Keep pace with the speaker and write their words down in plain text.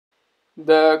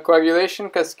The coagulation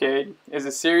cascade is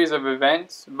a series of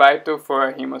events vital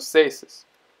for hemostasis,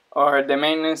 or the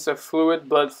maintenance of fluid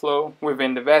blood flow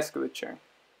within the vasculature.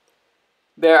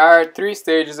 There are three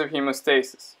stages of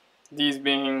hemostasis, these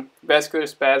being vascular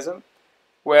spasm,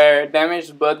 where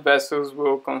damaged blood vessels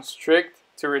will constrict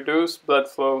to reduce blood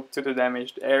flow to the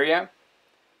damaged area.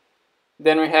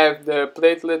 Then we have the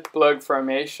platelet plug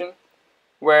formation,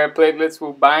 where platelets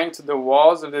will bind to the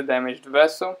walls of the damaged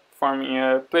vessel, forming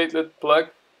a platelet plug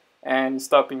and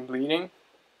stopping bleeding.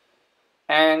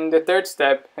 And the third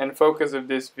step and focus of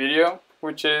this video,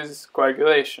 which is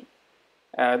coagulation,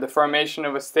 the formation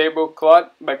of a stable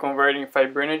clot by converting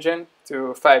fibrinogen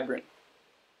to fibrin.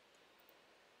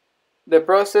 The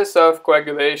process of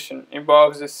coagulation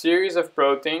involves a series of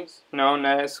proteins known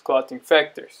as clotting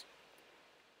factors.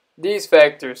 These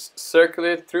factors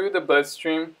circulate through the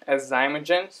bloodstream as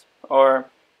zymogens, or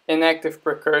inactive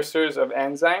precursors of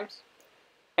enzymes,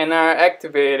 and are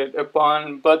activated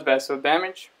upon blood vessel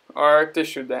damage or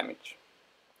tissue damage.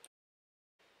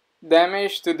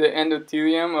 Damage to the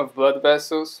endothelium of blood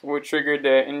vessels will trigger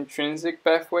the intrinsic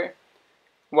pathway,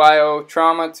 while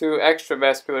trauma to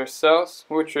extravascular cells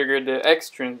will trigger the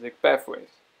extrinsic pathways.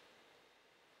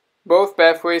 Both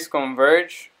pathways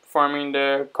converge, forming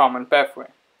the common pathway.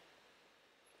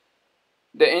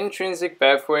 The intrinsic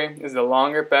pathway is the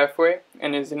longer pathway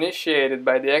and is initiated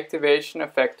by the activation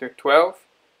of factor 12,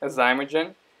 a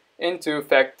zymogen, into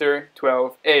factor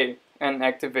 12A, an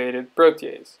activated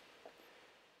protease.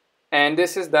 And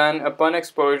this is done upon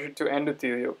exposure to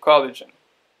endothelial collagen.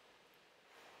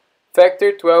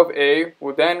 Factor 12A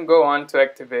will then go on to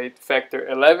activate factor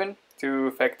 11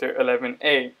 to factor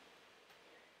 11A.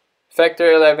 Factor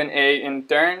 11A in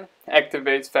turn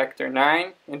activates factor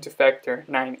 9 into factor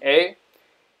 9A,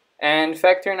 and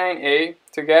factor 9A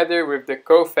together with the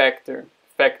cofactor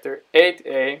factor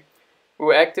 8A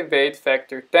will activate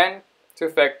factor 10 to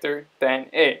factor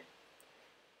 10A.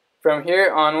 From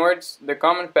here onwards, the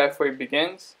common pathway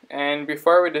begins, and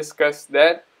before we discuss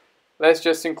that, let's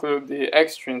just include the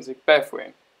extrinsic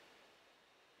pathway.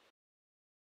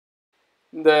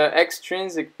 The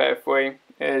extrinsic pathway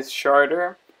is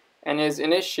shorter and is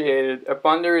initiated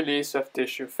upon the release of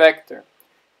tissue factor,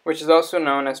 which is also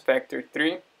known as factor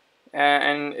 3,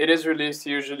 and it is released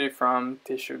usually from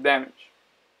tissue damage.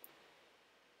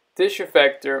 Tissue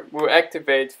factor will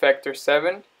activate factor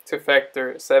 7 to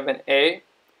factor 7A,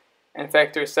 and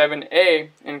factor 7A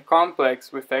in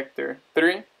complex with factor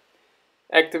 3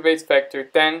 activates factor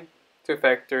 10 to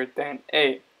factor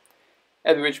 10A,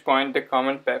 at which point the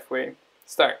common pathway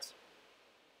starts.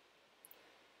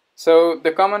 So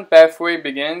the common pathway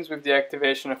begins with the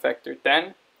activation of factor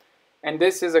 10, and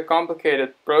this is a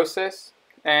complicated process,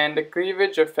 and the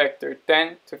cleavage of factor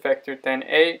 10 to factor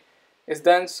 10A is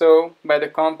done so by the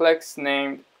complex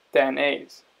named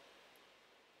 10As.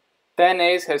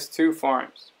 10As has two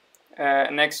forms,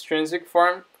 an extrinsic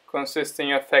form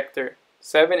consisting of factor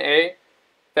 7A,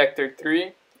 factor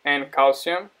 3, and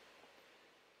calcium,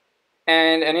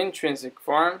 and an intrinsic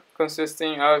form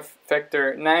consisting of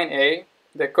factor 9A,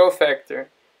 the cofactor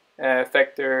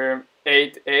factor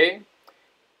 8A,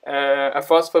 a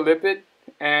phospholipid,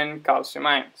 and calcium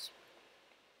ions.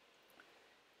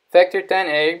 Factor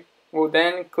 10A will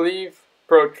then cleave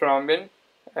prothrombin,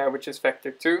 which is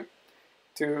factor 2,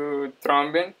 to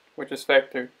thrombin, which is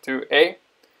factor 2A,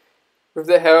 with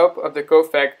the help of the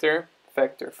cofactor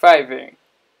factor 5A.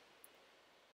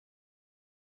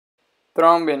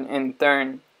 Thrombin, in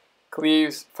turn,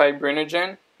 cleaves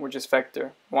fibrinogen, which is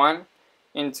factor 1,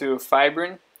 into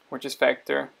fibrin, which is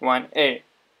factor 1A.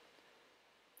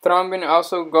 Thrombin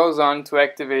also goes on to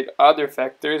activate other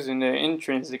factors in the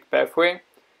intrinsic pathway,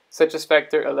 such as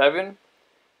factor 11,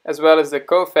 as well as the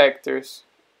cofactors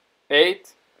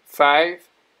 8, 5,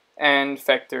 and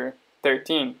factor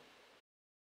 13.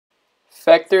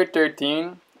 Factor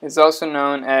 13 is also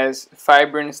known as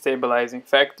fibrin stabilizing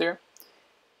factor,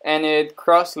 and it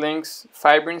cross-links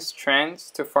fibrin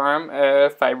strands to form a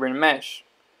fibrin mesh.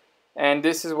 And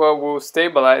this is what will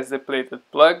stabilize the platelet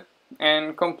plug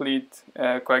and complete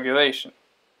coagulation.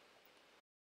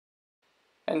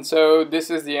 And so this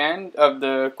is the end of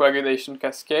the coagulation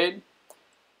cascade.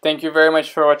 Thank you very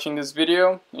much for watching this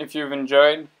video. If you've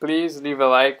enjoyed, please leave a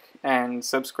like and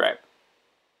subscribe.